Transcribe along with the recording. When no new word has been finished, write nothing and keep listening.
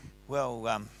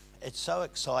Well, it's so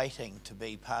exciting to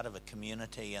be part of a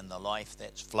community and the life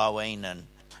that's flowing. And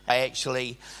I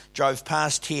actually drove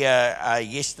past here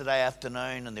yesterday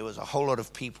afternoon, and there was a whole lot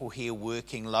of people here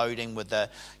working, loading with the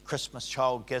Christmas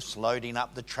child gifts, loading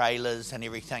up the trailers and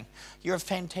everything. You're a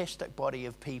fantastic body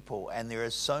of people, and there are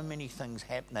so many things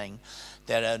happening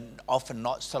that are often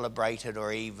not celebrated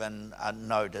or even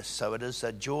noticed. So it is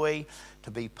a joy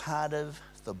to be part of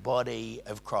the body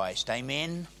of Christ.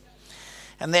 Amen.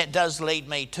 And that does lead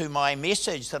me to my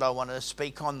message that I want to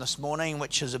speak on this morning,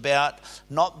 which is about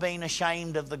not being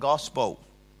ashamed of the gospel.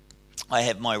 I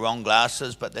have my wrong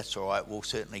glasses, but that's all right. We'll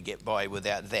certainly get by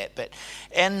without that. But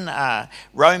in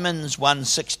Romans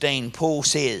 1:16, Paul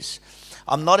says,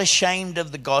 "I'm not ashamed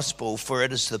of the gospel, for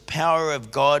it is the power of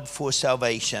God for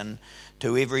salvation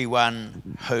to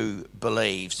everyone who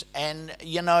believes." And,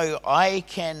 you know, I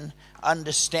can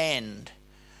understand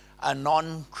a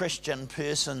non-Christian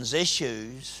person's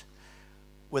issues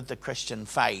with the Christian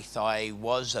faith. I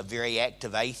was a very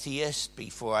active atheist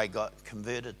before I got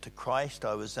converted to Christ.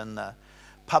 I was in the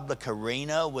public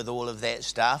arena with all of that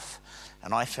stuff,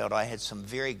 and I felt I had some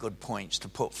very good points to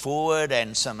put forward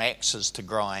and some axes to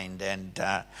grind. And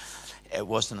it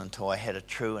wasn't until I had a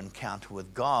true encounter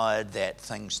with God that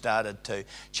things started to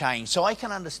change. So I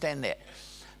can understand that.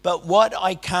 But what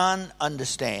I can't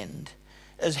understand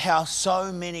is how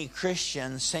so many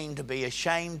Christians seem to be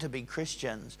ashamed to be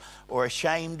Christians, or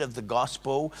ashamed of the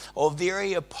gospel, or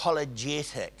very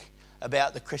apologetic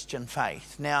about the Christian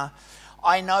faith. Now,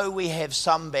 I know we have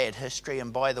some bad history,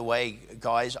 and by the way,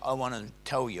 guys, I want to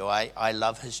tell you, I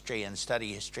love history and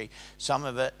study history. Some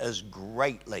of it is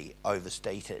greatly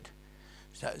overstated,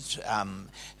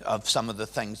 of some of the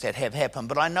things that have happened.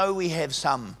 But I know we have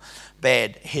some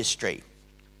bad history.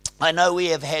 I know we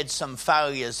have had some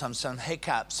failures, some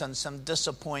hiccups and some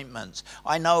disappointments.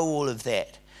 I know all of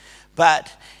that.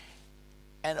 But,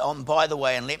 by the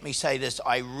way, and let me say this,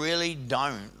 I really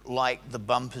don't like the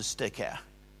bumper sticker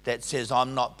that says,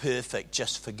 "I'm not perfect,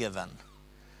 just forgiven."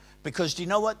 Because do you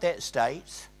know what that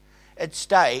states? It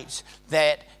states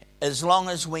that as long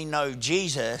as we know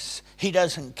Jesus, He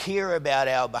doesn't care about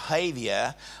our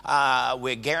behavior.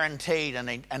 We're guaranteed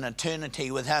an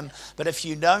eternity with Him. But if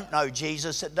you don't know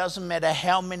Jesus, it doesn't matter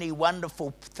how many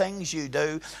wonderful things you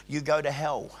do, you go to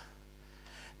hell.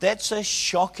 That's a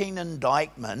shocking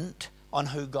indictment on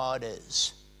who God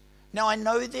is. Now, I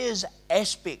know there's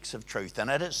aspects of truth in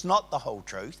it. It's not the whole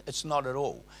truth. It's not at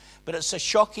all. But it's a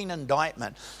shocking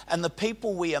indictment. And the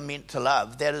people we are meant to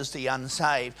love, that is the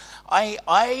unsaved,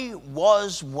 I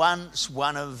was once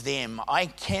one of them. I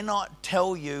cannot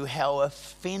tell you how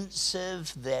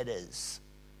offensive that is.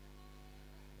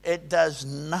 It does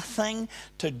nothing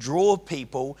to draw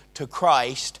people to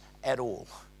Christ at all.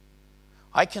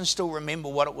 I can still remember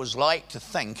what it was like to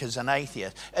think as an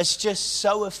atheist. It's just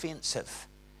so offensive.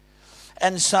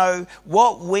 And so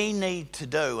what we need to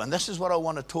do, and this is what I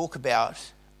want to talk about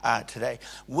today,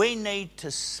 we need to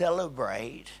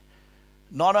celebrate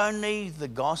not only the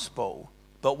gospel,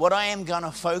 but what I am going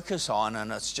to focus on,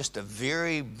 and it's just a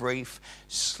very brief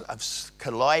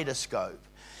kaleidoscope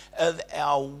of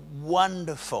our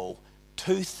wonderful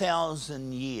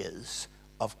 2,000 years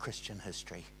of Christian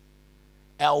history.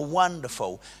 Our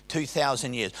wonderful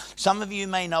 2,000 years. Some of you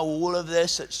may know all of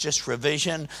this. It's just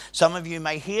revision. Some of you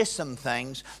may hear some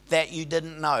things that you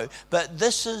didn't know. But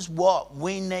this is what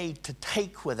we need to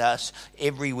take with us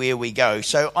everywhere we go.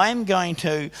 So I'm going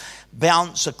to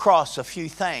bounce across a few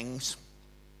things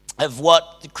of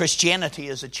what Christianity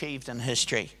has achieved in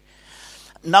history.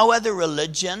 No other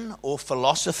religion or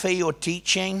philosophy or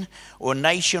teaching or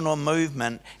nation or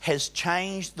movement has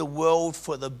changed the world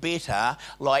for the better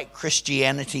like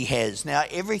Christianity has. Now,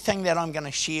 everything that I'm going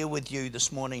to share with you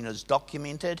this morning is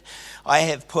documented. I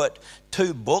have put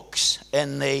 2 books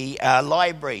in the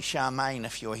library. Charmaine,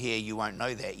 if you're here, you won't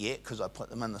know that yet because I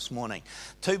put them in this morning.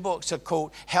 2 books are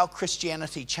called How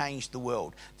Christianity Changed the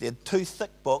World. They're 2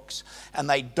 thick books, and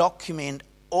they document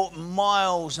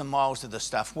miles and miles of the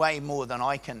stuff, way more than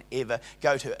I can ever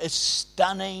go to. It's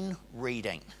stunning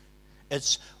reading.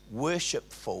 It's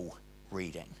worshipful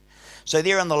reading. So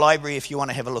they're in the library if you want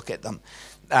to have a look at them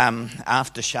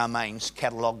after Charmaine's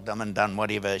catalogued them and done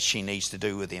whatever she needs to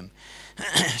do with them.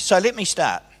 So let me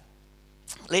start.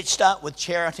 Let's start with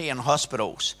charity and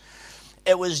hospitals.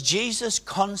 It was Jesus'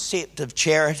 concept of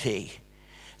charity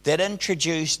that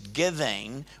introduced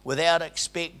giving without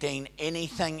expecting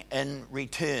anything in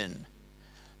return.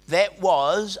 That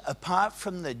was, apart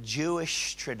from the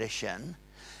Jewish tradition,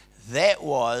 that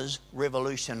was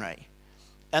revolutionary.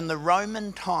 In the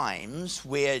Roman times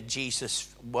where Jesus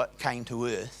came to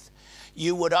earth,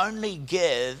 you would only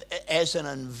give as an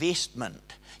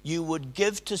investment. you would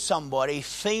give to somebody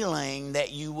feeling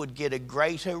that you would get a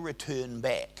greater return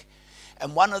back.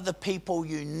 And one of the people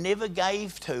you never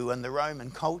gave to in the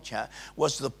Roman culture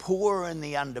was the poor and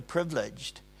the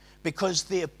underprivileged, because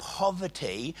their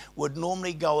poverty would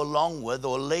normally go along with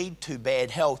or lead to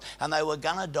bad health, and they were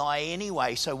going to die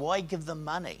anyway. So why give them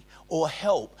money or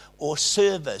help or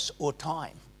service or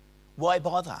time? Why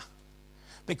bother?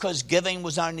 Because giving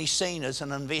was only seen as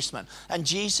an investment. And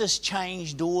Jesus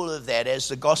changed all of that, as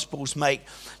the Gospels make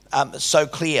so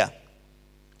clear.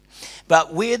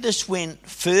 But where this went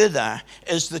further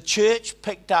is the church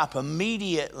picked up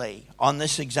immediately on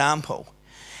this example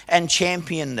and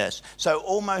championed this. So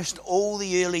almost all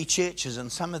the early churches,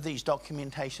 and some of these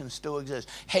documentations still exist,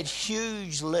 had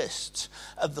huge lists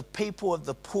of the people of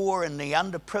the poor and the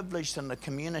underprivileged in the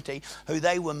community who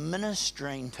they were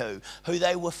ministering to, who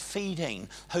they were feeding,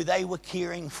 who they were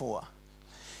caring for.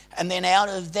 And then out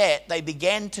of that, they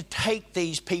began to take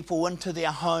these people into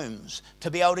their homes to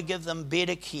be able to give them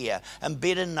better care and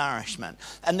better nourishment.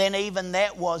 And then even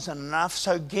that wasn't enough,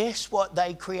 so guess what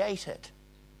they created?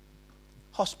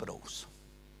 Hospitals.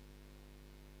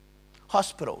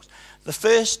 Hospitals. The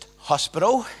first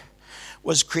hospital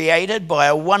was created by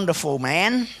a wonderful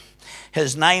man.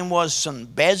 His name was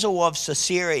St. Basil of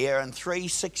Caesarea in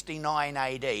 369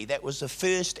 AD. That was the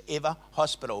first ever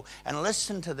hospital. And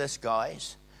listen to this,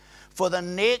 guys. For the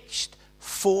next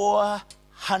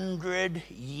 400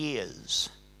 years,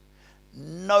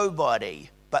 nobody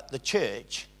but the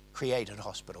church created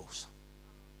hospitals.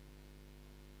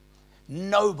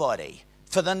 Nobody.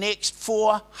 For the next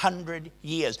 400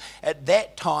 years. At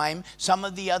that time, some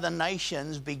of the other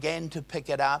nations began to pick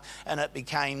it up, and it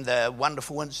became the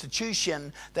wonderful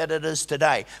institution that it is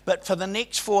today. But for the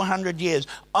next 400 years,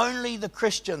 only the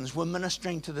Christians were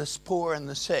ministering to the poor and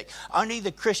the sick. Only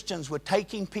the Christians were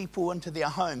taking people into their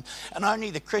home, and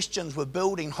only the Christians were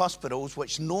building hospitals,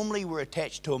 which normally were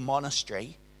attached to a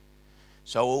monastery,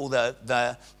 so all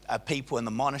the people in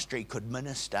the monastery could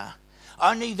minister.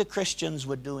 Only the Christians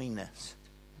were doing this.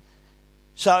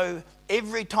 So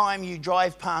every time you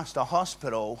drive past a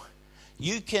hospital,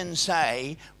 you can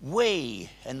say,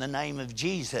 we, in the name of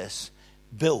Jesus,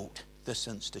 built this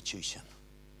institution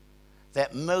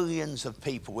that millions of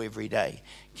people every day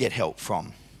get help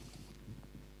from.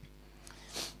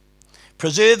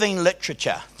 Preserving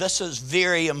literature. This is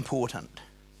very important.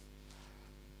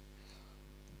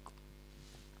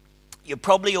 You're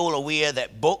probably all aware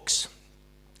that books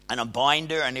and a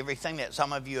binder and everything that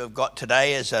some of you have got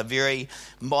today is a very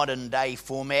modern day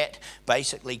format,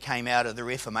 basically came out of the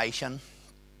Reformation.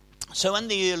 So in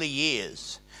the early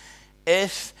years,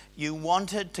 if you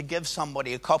wanted to give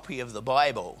somebody a copy of the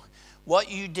Bible, what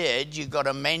you did, you got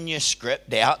a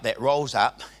manuscript out that rolls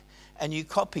up and you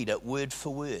copied it word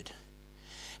for word.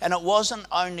 And it wasn't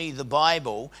only the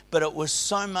Bible, but it was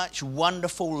so much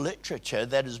wonderful literature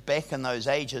that is back in those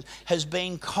ages, has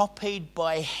been copied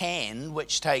by hand,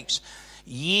 which takes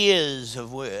years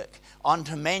of work,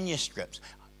 onto manuscripts.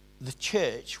 The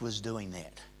church was doing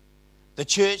that. The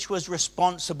church was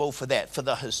responsible for that, for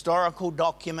the historical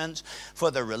documents, for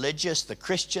the religious, the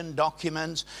Christian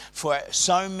documents, for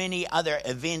so many other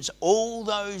events. All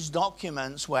those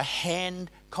documents were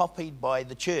hand copied by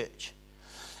the church.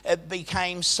 It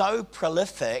became so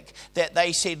prolific that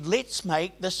they said, let's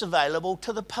make this available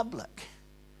to the public.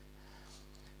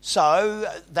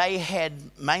 So they had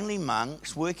mainly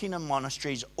monks working in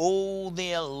monasteries all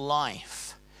their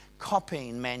life,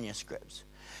 copying manuscripts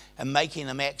and making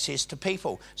them access to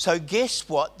people. So guess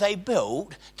what they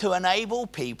built to enable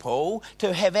people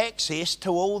to have access to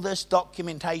all this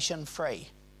documentation free?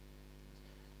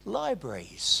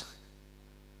 Libraries.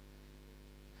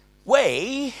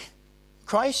 We,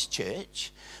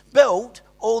 Christchurch, built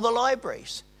all the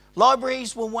libraries.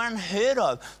 Libraries were unheard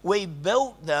of. We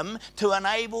built them to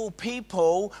enable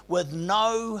people with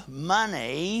no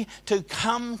money to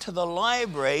come to the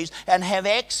libraries and have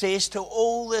access to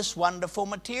all this wonderful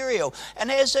material. And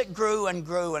as it grew and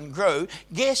grew and grew,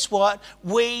 guess what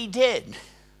we did?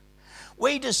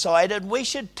 We decided we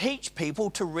should teach people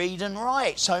to read and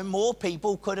write so more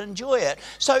people could enjoy it.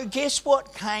 So guess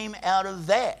what came out of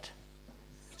that?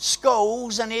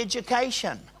 Schools and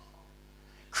education.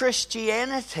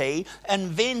 Christianity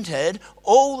invented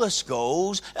all the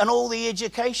schools and all the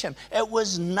education. It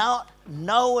was not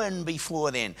known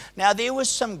before then. Now, there was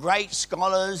some great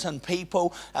scholars and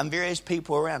people and various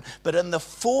people around, but in the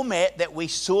format that we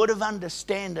sort of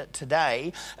understand it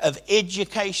today, of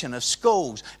education, of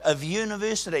schools, of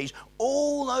universities,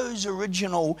 all those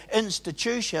original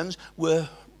institutions were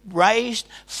raised,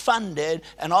 funded,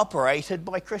 and operated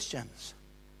by Christians.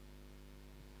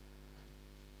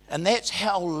 And that's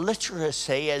how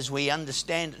literacy, as we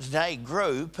understand it today,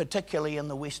 grew, particularly in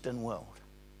the Western world.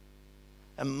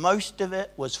 And most of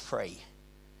it was free.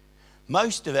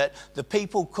 Most of it, the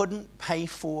people couldn't pay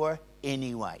for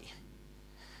anyway.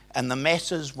 And the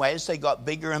masses, as they got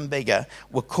bigger and bigger,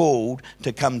 were called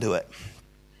to come to it.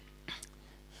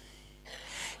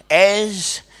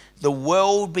 As the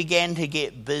world began to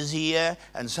get busier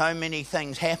and so many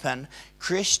things happened,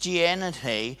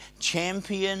 Christianity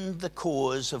championed the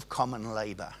cause of common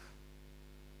labour.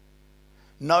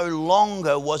 No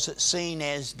longer was it seen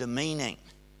as demeaning.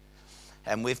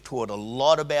 And we've taught a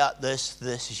lot about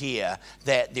this year,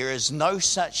 that there is no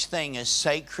such thing as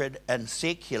sacred and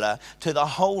secular. To the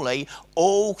holy,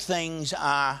 all things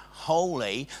are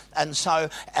holy. And so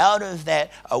out of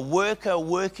that, a worker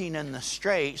working in the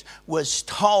streets was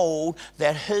told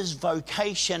that his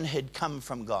vocation had come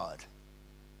from God.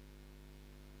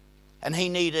 And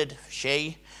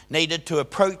she needed to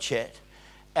approach it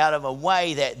out of a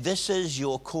way that this is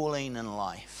your calling in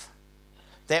life.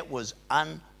 That was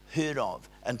unheard of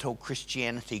until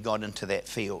Christianity got into that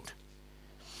field.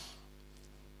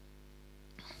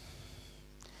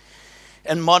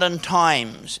 In modern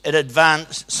times, it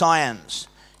advanced science.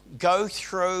 Go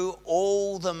through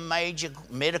all the major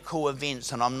medical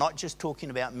events, and I'm not just talking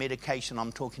about medication,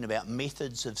 I'm talking about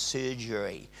methods of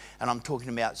surgery, and I'm talking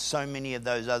about so many of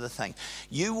those other things.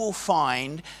 You will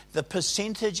find the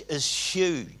percentage is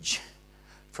huge.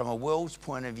 From a world's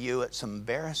point of view, it's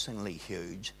embarrassingly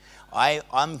huge.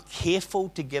 I'm careful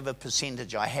to give a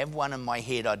percentage. I have one in my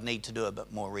head. I'd need to do a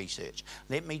bit more research.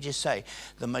 Let me just say,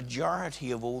 the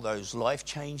majority of all those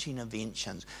life-changing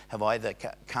inventions have either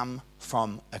come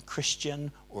from a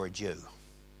Christian or a Jew.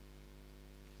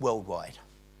 Worldwide.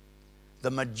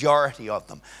 The majority of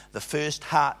them. The first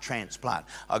heart transplant.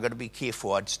 I've got to be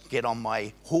careful. I'd get on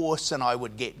my horse and I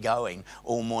would get going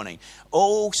all morning.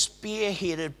 All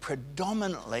spearheaded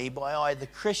predominantly by either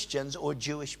Christians or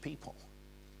Jewish people.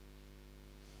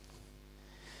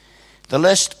 The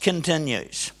list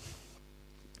continues.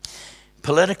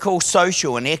 Political,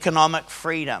 social, and economic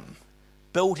freedom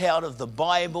built out of the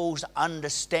Bible's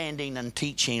understanding and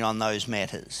teaching on those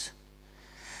matters.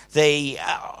 The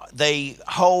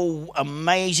whole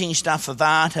amazing stuff of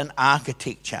art and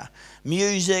architecture,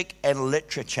 music and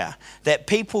literature that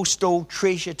people still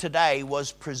treasure today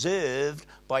was preserved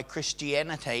by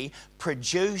Christianity,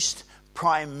 produced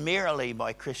primarily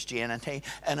by Christianity,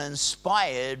 and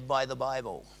inspired by the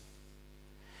Bible.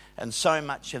 And so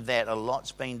much of that, a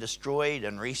lot's been destroyed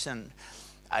in recent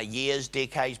years,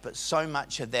 decades, but so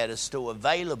much of that is still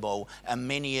available in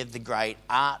many of the great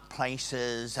art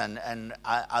places and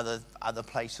other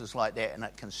places like that, and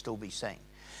it can still be seen.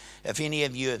 If any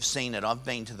of you have seen it, I've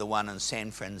been to the one in San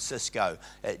Francisco.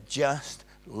 It just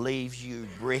leaves you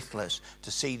breathless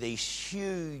to see these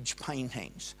huge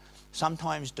paintings,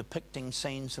 sometimes depicting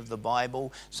scenes of the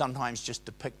Bible, sometimes just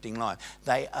depicting life.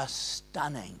 They are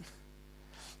stunning.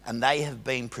 And they have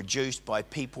been produced by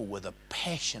people with a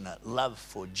passionate love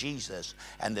for Jesus,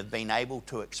 and they've been able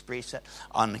to express it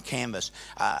on the canvas.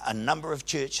 A number of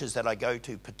churches that I go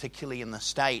to, particularly in the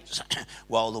States,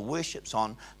 while the worship's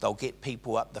on, they'll get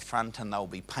people up the front and they'll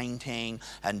be painting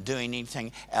and doing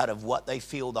anything out of what they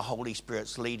feel the Holy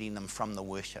Spirit's leading them from the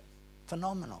worship.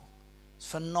 Phenomenal. It's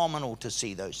phenomenal to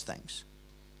see those things.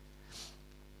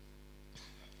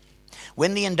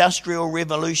 When the Industrial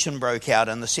Revolution broke out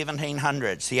in the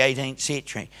 1700s, the 18th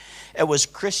century, it was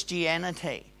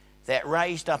Christianity that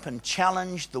raised up and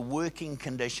challenged the working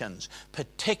conditions,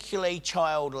 particularly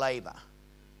child labour.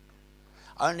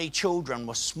 Only children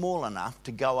were small enough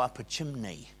to go up a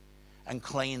chimney and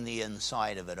clean the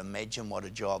inside of it. Imagine what a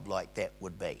job like that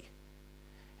would be.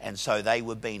 And so they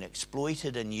were being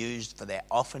exploited and used for that,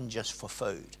 often just for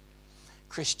food.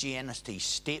 Christianity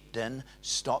stepped in,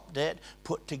 stopped it,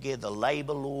 put together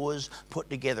labour laws, put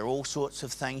together all sorts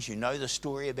of things. You know the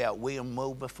story about William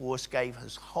Wilberforce gave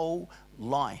his whole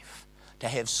life to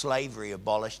have slavery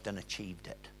abolished and achieved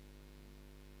it.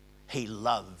 He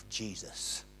loved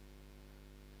Jesus.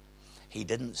 He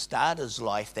didn't start his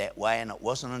life that way, and it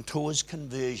wasn't until his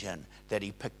conversion that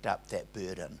he picked up that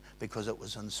burden, because it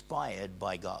was inspired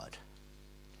by God.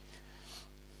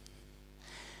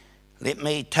 Let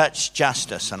me touch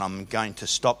justice, and I'm going to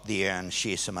stop there and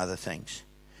share some other things.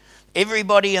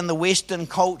 Everybody in the Western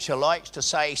culture likes to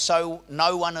say, so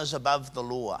no one is above the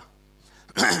law.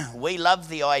 We love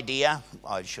the idea,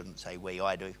 I shouldn't say we,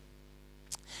 I do.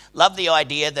 Love the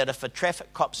idea that if a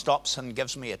traffic cop stops and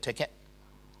gives me a ticket,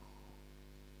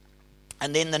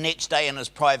 and then the next day in his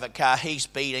private car he's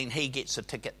speeding, he gets a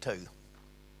ticket too.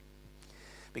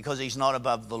 Because he's not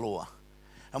above the law.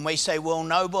 And we say, well,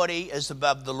 nobody is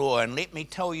above the law. And let me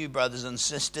tell you, brothers and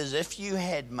sisters, if you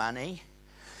had money,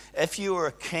 if you were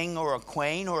a king or a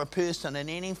queen or a person in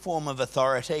any form of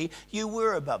authority, you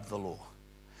were above the law.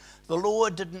 The law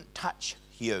didn't touch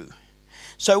you.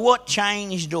 So what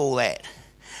changed all that?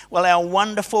 Well, our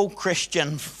wonderful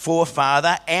Christian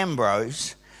forefather,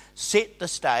 Ambrose, set the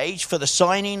stage for the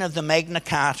signing of the Magna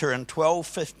Carta in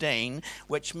 1215,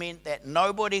 which meant that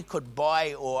nobody could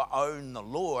buy or own the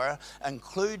law,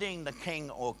 including the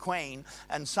king or queen,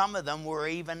 and some of them were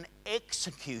even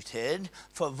executed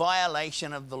for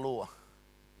violation of the law.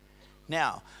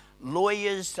 Now,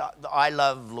 lawyers, I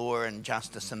love law and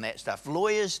justice and that stuff.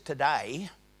 Lawyers today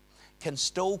can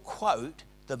still quote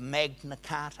the Magna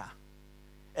Carta.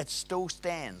 It still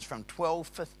stands from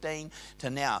 1215 to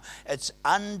now. It's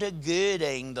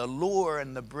undergirding the law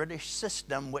in the British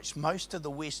system, which most of the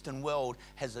Western world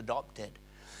has adopted.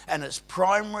 And it's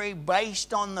primarily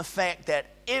based on the fact that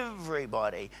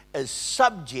everybody is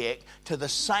subject to the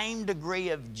same degree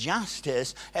of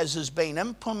justice as has been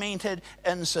implemented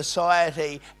in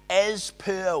society as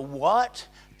per what?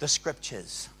 The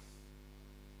Scriptures.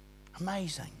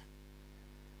 Amazing.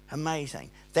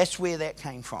 Amazing. That's where that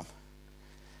came from.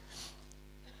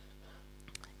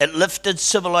 It lifted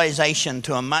civilization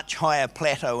to a much higher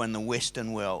plateau in the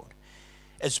Western world.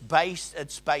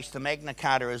 The Magna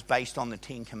Carta is based on the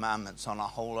Ten Commandments, on a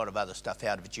whole lot of other stuff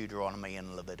out of Deuteronomy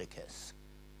and Leviticus.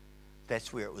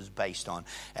 That's where it was based on.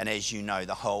 And as you know,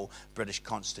 the whole British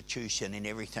Constitution and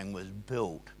everything was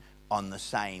built on the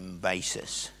same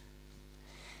basis.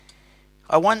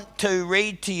 I want to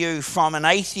read to you from an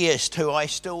atheist who I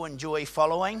still enjoy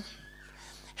following.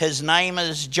 His name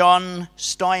is John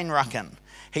Steinrücken.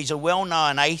 He's a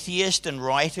well-known atheist and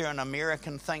writer and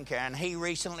American thinker, and he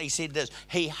recently said this: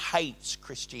 he hates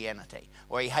Christianity,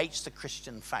 or he hates the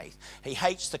Christian faith. He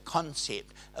hates the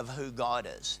concept of who God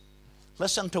is.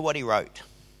 Listen to what he wrote.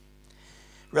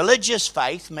 Religious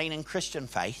faith, meaning Christian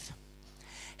faith,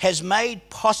 has made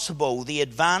possible the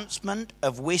advancement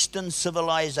of Western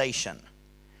civilization.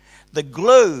 The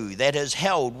glue that has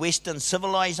held Western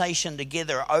civilization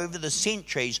together over the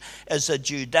centuries is a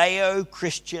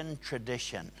Judeo-Christian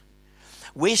tradition.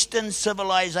 Western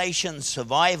civilization's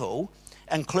survival,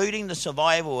 including the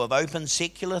survival of open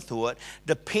secular thought,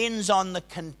 depends on the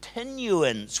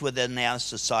continuance within our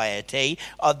society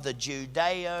of the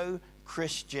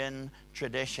Judeo-Christian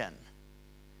tradition.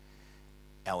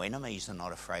 Our enemies are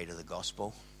not afraid of the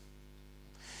gospel.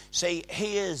 See,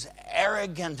 he is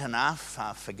arrogant enough,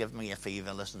 forgive me if he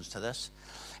even listens to this,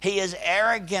 he is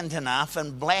arrogant enough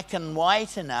and black and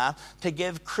white enough to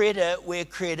give credit where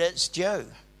credit's due.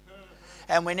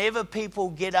 And whenever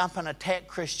people get up and attack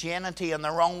Christianity in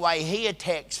the wrong way, he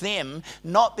attacks them,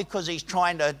 not because he's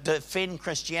trying to defend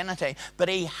Christianity, but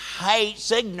he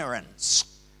hates ignorance.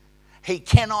 He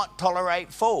cannot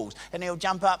tolerate fools. And he'll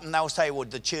jump up and they'll say, well,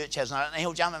 the church hasn't. And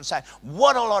he'll jump up and say,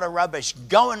 what a lot of rubbish.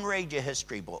 Go and read your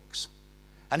history books.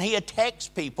 And he attacks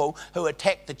people who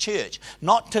attack the church,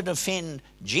 not to defend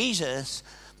Jesus,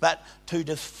 but to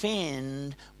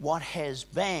defend what has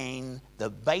been the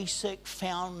basic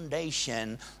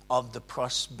foundation of the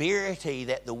prosperity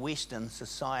that the Western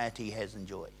society has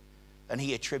enjoyed. And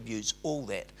he attributes all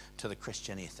that to the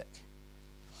Christian ethic.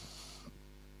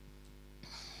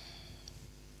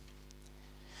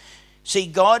 See,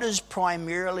 God is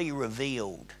primarily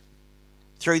revealed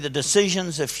through the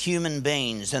decisions of human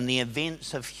beings and the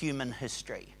events of human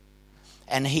history.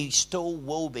 And he still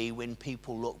will be when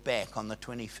people look back on the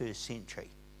 21st century.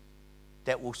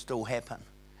 That will still happen.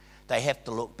 They have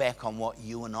to look back on what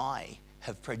you and I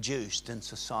have produced in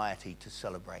society to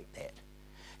celebrate that.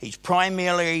 He's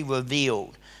primarily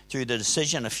revealed through the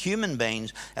decision of human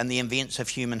beings and the events of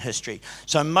human history.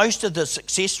 So most of the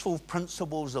successful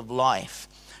principles of life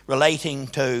relating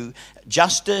to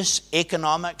justice,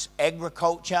 economics,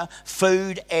 agriculture,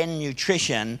 food and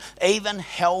nutrition, even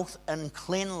health and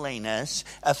cleanliness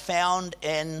are found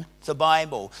in the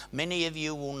Bible. Many of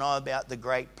you will know about the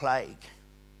Great Plague.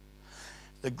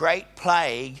 The Great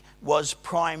Plague was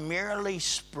primarily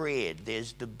spread.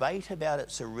 There's debate about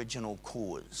its original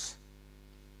cause.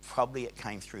 Probably it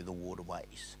came through the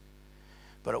waterways.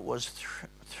 But it was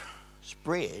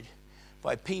spread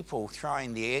by people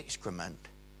throwing the excrement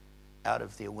out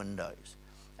of their windows.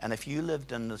 And if you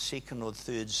lived in the second or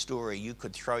third story, you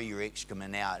could throw your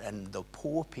excrement out, and the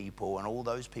poor people and all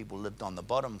those people lived on the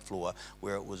bottom floor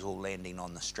where it was all landing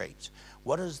on the streets.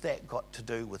 What has that got to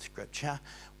do with Scripture?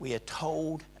 We are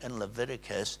told in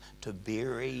Leviticus to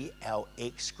bury our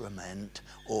excrement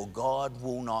or God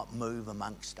will not move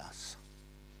amongst us.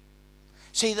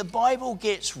 See, the Bible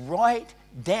gets right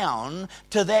down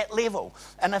to that level.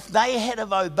 And if they had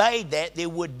have obeyed that, there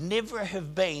would never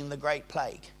have been the Great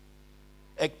Plague.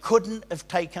 It couldn't have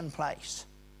taken place.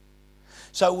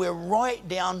 So we're right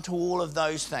down to all of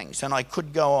those things. And I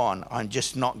could go on. I'm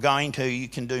just not going to. You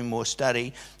can do more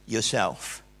study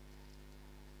yourself.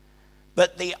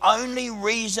 But the only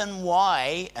reason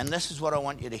why, and this is what I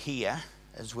want you to hear,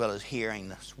 as well as hearing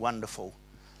this wonderful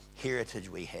heritage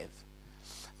we have.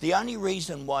 The only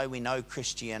reason why we know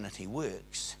Christianity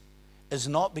works is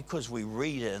not because we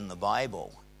read it in the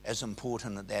Bible, as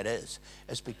important as that is.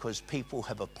 It's because people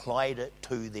have applied it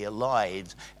to their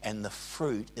lives and the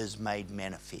fruit is made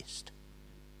manifest.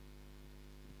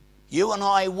 You and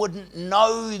I wouldn't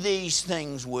know these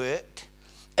things worked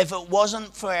if it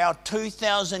wasn't for our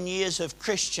 2,000 years of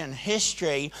Christian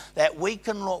history that we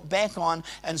can look back on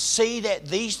and see that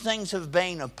these things have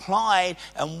been applied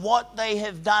and what they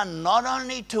have done not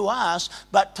only to us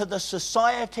but to the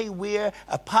society we're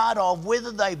a part of,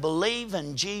 whether they believe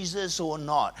in Jesus or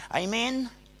not. Amen?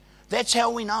 That's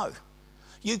how we know.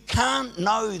 You can't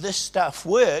know this stuff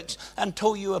works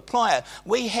until you apply it.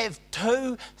 We have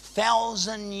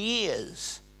 2,000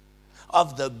 years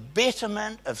of the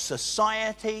betterment of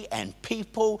society and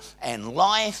people and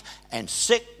life and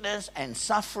sickness and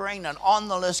suffering, and on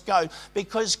the list goes,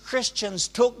 because Christians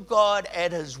took God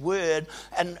at his word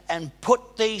and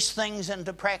put these things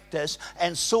into practice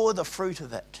and saw the fruit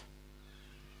of it.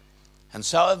 And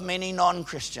so have many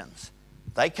non-Christians.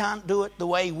 They can't do it the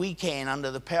way we can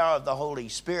under the power of the Holy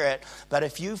Spirit, but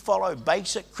if you follow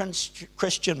basic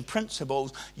Christian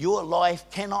principles, your life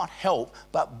cannot help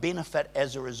but benefit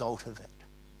as a result of it.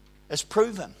 It's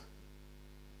proven.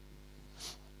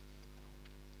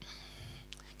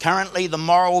 Currently, the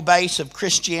moral base of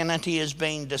Christianity is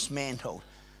being dismantled.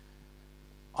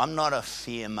 I'm not a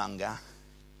fearmonger,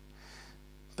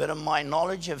 but in my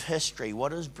knowledge of history,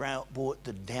 what has brought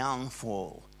the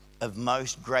downfall of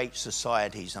most great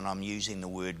societies, and I'm using the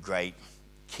word great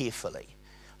carefully,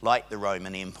 like the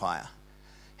Roman Empire,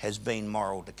 has been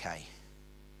moral decay.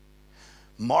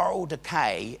 Moral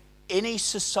decay, any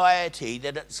society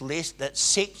that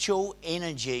sexual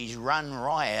energies run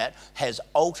riot has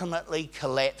ultimately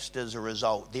collapsed as a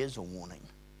result. There's a warning.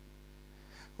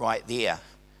 Right there.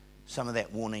 Some of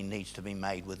that warning needs to be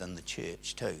made within the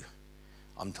church too.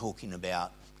 I'm talking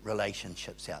about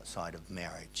relationships outside of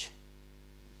marriage.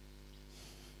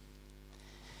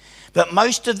 But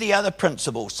most of the other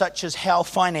principles, such as how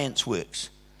finance works,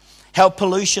 how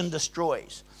pollution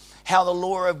destroys, how the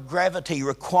law of gravity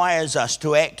requires us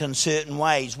to act in certain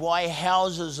ways, why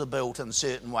houses are built in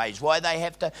certain ways, why they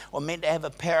have to or meant to have a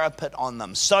parapet on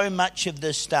them, so much of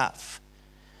this stuff,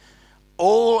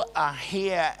 all are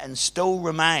here and still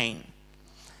remain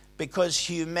because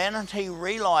humanity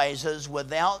realizes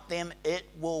without them it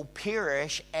will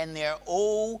perish, and they're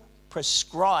all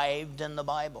prescribed in the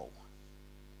Bible.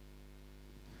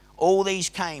 All these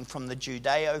came from the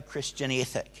Judeo-Christian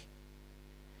ethic,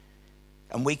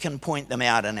 and we can point them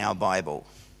out in our Bible.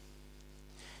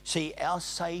 See, our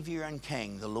Saviour and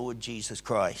King, the Lord Jesus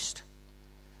Christ,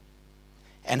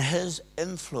 and his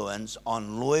influence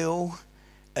on loyal,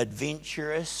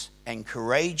 adventurous, and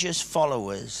courageous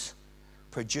followers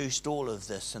produced all of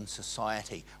this in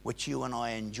society, which you and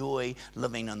I enjoy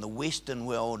living in the Western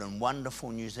world and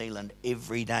wonderful New Zealand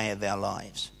every day of our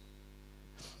lives.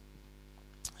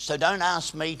 So don't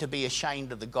ask me to be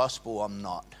ashamed of the gospel. I'm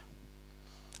not.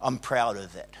 I'm proud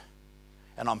of it.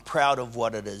 And I'm proud of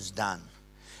what it has done.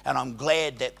 And I'm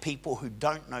glad that people who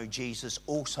don't know Jesus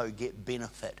also get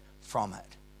benefit from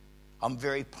it. I'm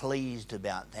very pleased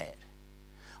about that.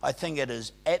 I think it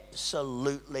is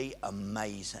absolutely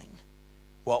amazing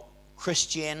what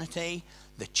Christianity,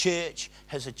 the church,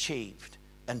 has achieved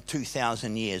in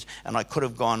 2,000 years. And I could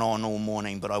have gone on all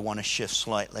morning, but I want to shift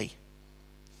slightly.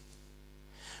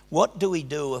 What do we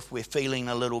do if we're feeling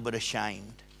a little bit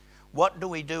ashamed? What do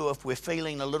we do if we're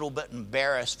feeling a little bit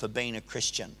embarrassed for being a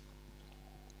Christian?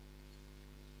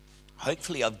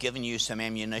 Hopefully I've given you some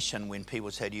ammunition when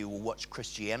people say to you, well, what's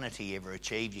Christianity ever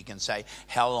achieved? You can say,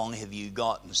 how long have you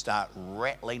got? And start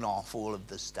rattling off all of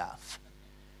this stuff.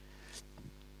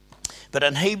 But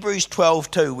in Hebrews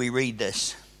 12:2 we read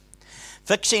this.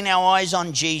 Fixing our eyes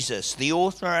on Jesus, the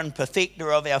author and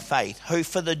perfecter of our faith, who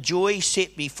for the joy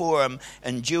set before him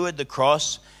endured the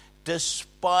cross,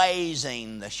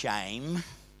 despising the shame,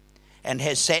 and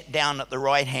has sat down at the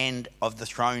right hand of the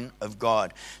throne of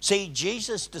God. See,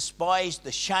 Jesus despised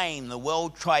the shame the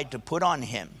world tried to put on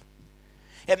him.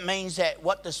 It means that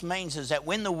what this means is that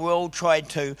when the world tried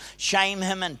to shame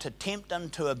him and to tempt him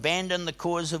to abandon the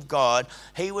cause of God,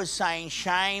 he was saying,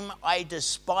 shame, I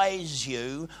despise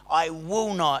you. I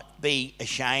will not be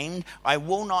ashamed. I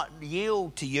will not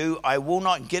yield to you. I will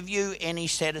not give you any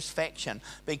satisfaction,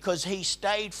 because he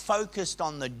stayed focused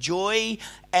on the joy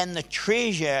and the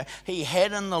treasure he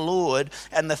had in the Lord,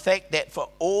 and the fact that for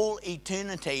all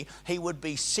eternity he would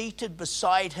be seated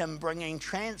beside him, bringing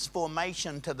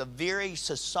transformation to the very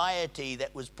society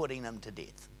that was putting him to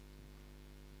death.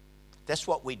 That's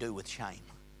what we do with shame.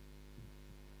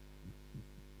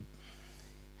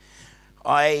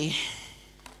 I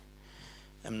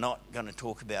am not going to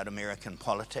talk about American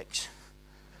politics.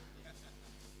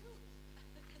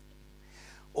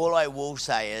 All I will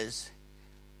say is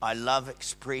I love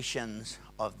expressions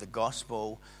of the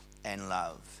gospel and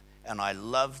love. And I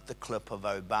loved the clip of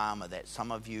Obama that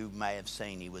some of you may have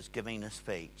seen. He was giving a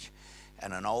speech,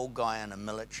 and an old guy in a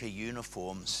military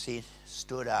uniform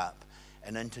stood up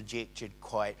and interjected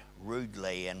quite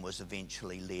rudely and was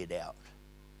eventually led out.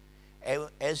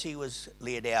 As he was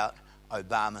led out,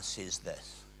 Obama says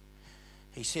this.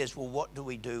 He says, well, what do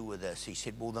we do with this? He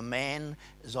said, well, the man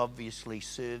is obviously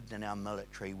served in our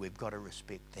military. We've got to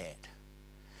respect that.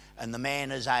 And the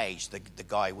man is aged. The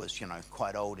guy was,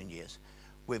 quite old in years.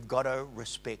 We've got to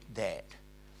respect that.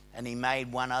 And he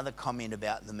made one other comment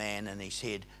about the man, and he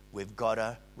said, we've got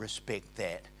to respect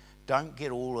that. Don't get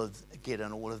in all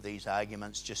of these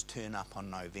arguments. Just turn up on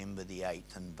November the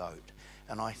 8th and vote.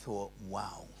 And I thought,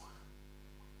 wow.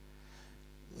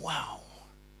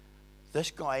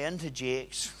 This guy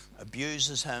interjects,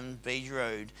 abuses him, be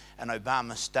rude, and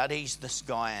Obama studies this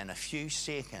guy in a few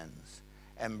seconds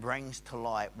and brings to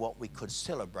light what we could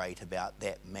celebrate about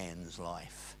that man's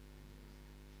life.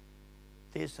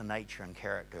 There's the nature and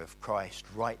character of Christ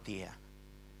right there.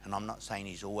 And I'm not saying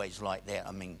he's always like that.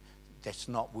 I mean, that's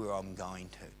not where I'm going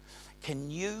to.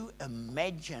 Can you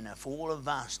imagine if all of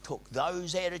us took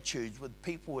those attitudes with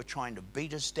people who are trying to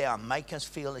beat us down, make us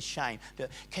feel ashamed?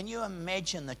 Can you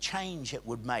imagine the change it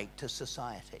would make to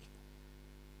society?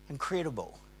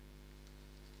 Incredible.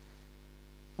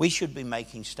 We should be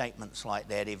making statements like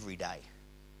that every day.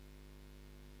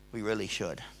 We really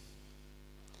should.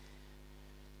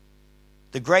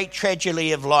 The great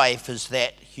tragedy of life is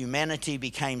that humanity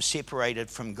became separated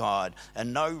from God,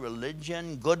 and no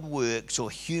religion, good works, or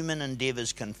human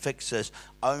endeavors can fix us.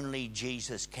 Only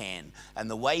Jesus can. And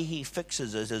the way he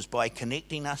fixes us is by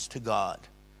connecting us to God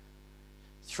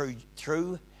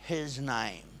through his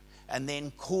name, and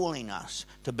then calling us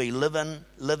to be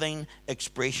living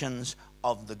expressions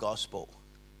of the gospel.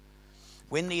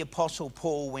 When the Apostle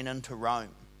Paul went into Rome,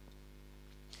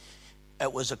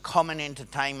 it was a common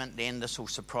entertainment then. This will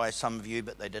surprise some of you,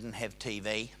 but they didn't have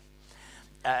TV.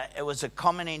 It was a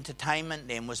common entertainment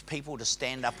then was people to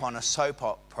stand up on a soap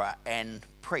opera and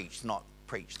preach, not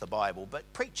preach the Bible,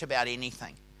 but preach about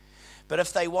anything. But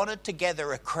if they wanted to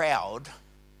gather a crowd,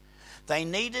 they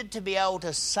needed to be able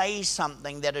to say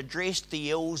something that addressed the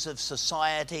ills of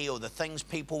society or the things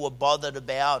people were bothered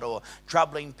about or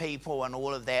troubling people and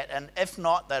all of that. And if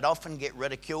not, they'd often get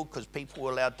ridiculed because people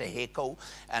were allowed to heckle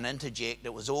and interject.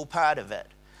 It was all part of it.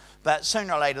 But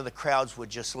sooner or later, the crowds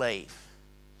would just leave.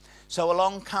 So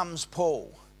along comes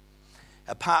Paul.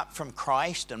 Apart from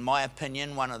Christ, in my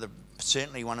opinion,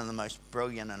 certainly one of the most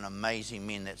brilliant and amazing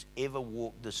men that's ever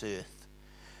walked this earth.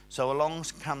 So along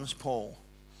comes Paul.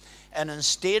 And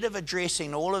instead of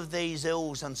addressing all of these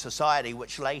ills in society,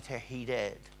 which later he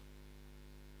did,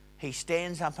 he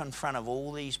stands up in front of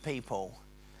all these people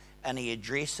and he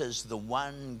addresses the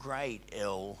one great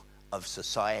ill of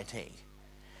society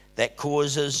that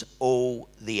causes all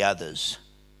the others.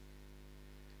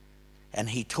 And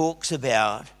he talks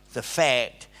about the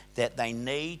fact that they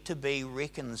need to be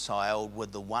reconciled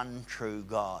with the one true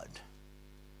God.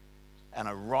 And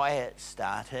a riot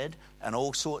started and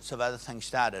all sorts of other things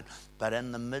started. But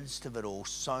in the midst of it all,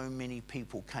 so many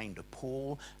people came to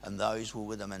Paul and those who were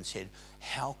with him and said,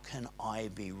 how can I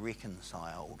be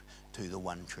reconciled to the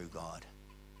one true God?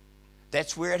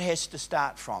 That's where it has to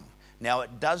start from. Now,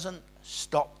 it doesn't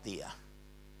stop there.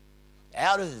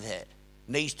 Out of that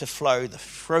needs to flow the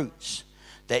fruits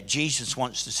that Jesus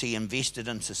wants to see invested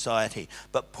in society.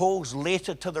 But Paul's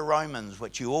letter to the Romans,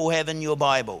 which you all have in your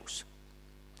Bibles,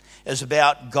 is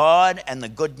about God and the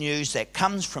good news that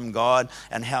comes from God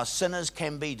and how sinners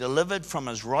can be delivered from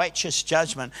his righteous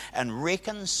judgment and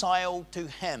reconciled to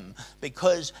him,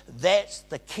 because that's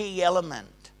the key element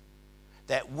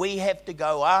that we have to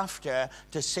go after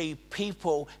to see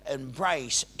people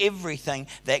embrace everything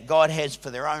that God has for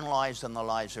their own lives and the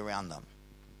lives around them.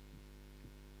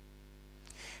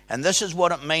 And this is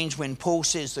what it means when Paul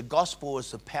says the gospel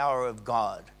is the power of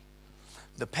God.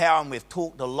 The power, and we've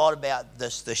talked a lot about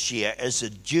this year, is a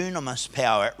dunamis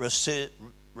power. It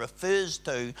refers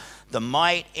to the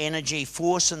might, energy,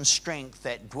 force and strength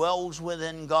that dwells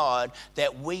within God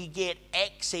that we get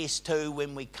access to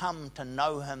when we come to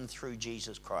know him through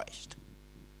Jesus Christ.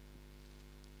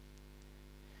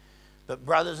 But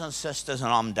brothers and sisters,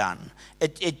 and I'm done,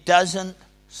 it doesn't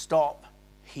stop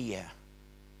here.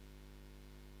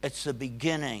 It's the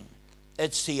beginning.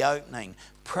 It's the opening.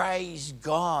 Praise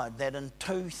God that in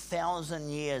 2,000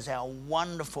 years our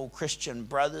wonderful Christian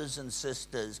brothers and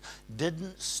sisters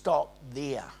didn't stop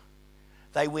there.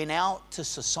 They went out to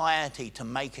society to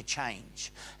make a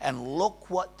change. And look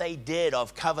what they did.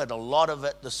 I've covered a lot of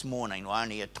it this morning,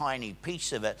 only a tiny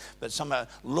piece of it, but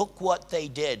look what they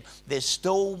did. There's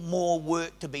still more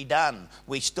work to be done.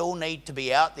 We still need to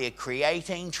be out there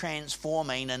creating,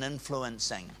 transforming, and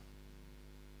influencing.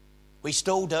 We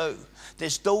still do.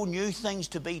 There's still new things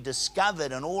to be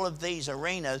discovered in all of these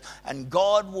arenas, and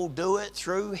God will do it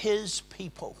through his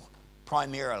people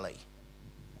primarily.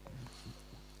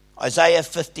 Isaiah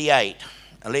 58,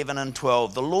 11 and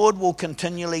 12. The Lord will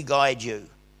continually guide you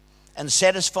and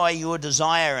satisfy your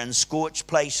desire in scorched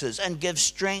places and give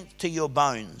strength to your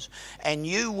bones. And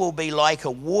you will be like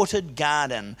a watered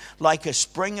garden, like a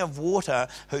spring of water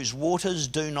whose waters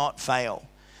do not fail.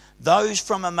 Those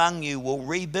from among you will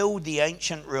rebuild the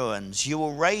ancient ruins. You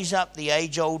will raise up the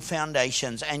age-old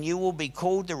foundations, and you will be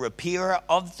called the repairer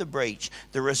of the breach,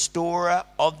 the restorer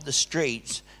of the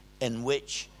streets in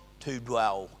which to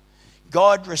dwell.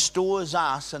 God restores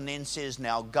us and then says,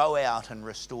 now go out and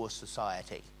restore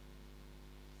society.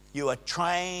 You are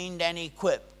trained and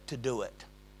equipped to do it.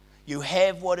 You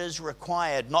have what is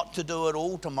required, not to do it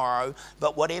all tomorrow,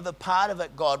 but whatever part of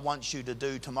it God wants you to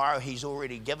do tomorrow, he's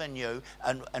already given you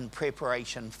in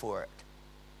preparation for it.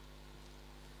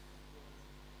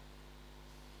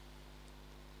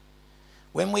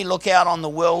 When we look out on the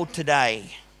world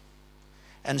today,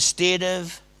 instead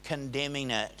of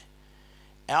condemning it,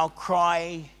 our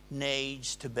cry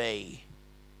needs to be,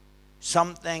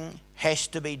 something has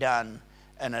to be done,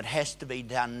 and it has to be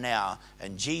done now.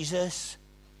 And Jesus,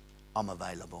 I'm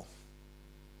available.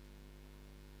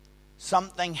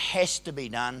 Something has to be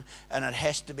done, and it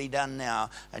has to be done now.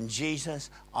 And Jesus,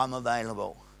 I'm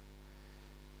available.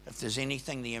 If there's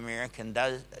anything the American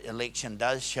election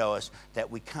does show us, that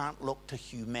we can't look to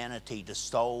humanity to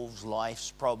solve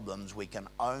life's problems. We can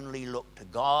only look to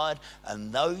God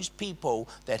and those people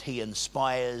that he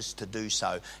inspires to do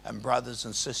so. And brothers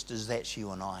and sisters, that's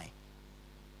you and I.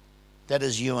 That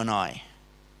is you and I.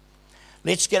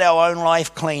 Let's get our own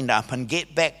life cleaned up and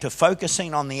get back to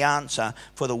focusing on the answer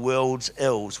for the world's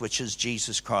ills, which is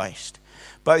Jesus Christ.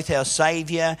 Both our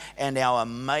Saviour and our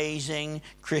amazing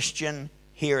Christian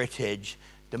heritage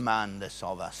demand this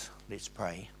of us. Let's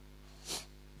pray.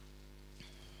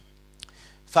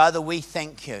 Father, we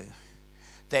thank you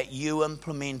that you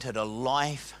implemented a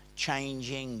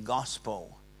life-changing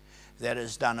gospel that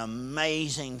has done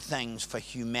amazing things for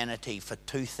humanity for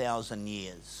 2,000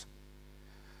 years.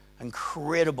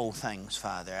 Incredible things,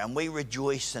 Father, and we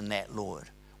rejoice in that, Lord.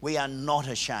 We are not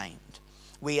ashamed.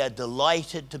 We are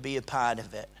delighted to be a part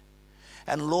of it.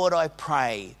 And Lord, I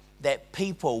pray that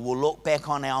people will look back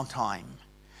on our time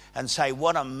and say,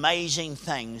 what amazing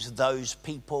things those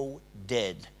people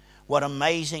did. What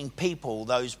amazing people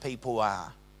those people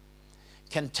are.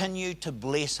 Continue to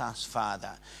bless us,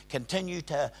 Father. Continue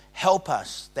to help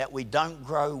us that we don't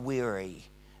grow weary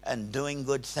in doing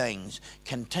good things.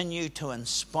 Continue to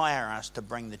inspire us to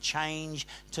bring the change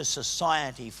to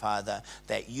society, Father,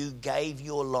 that you gave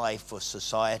your life for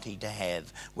society to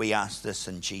have. We ask this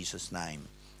in Jesus' name.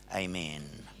 Amen.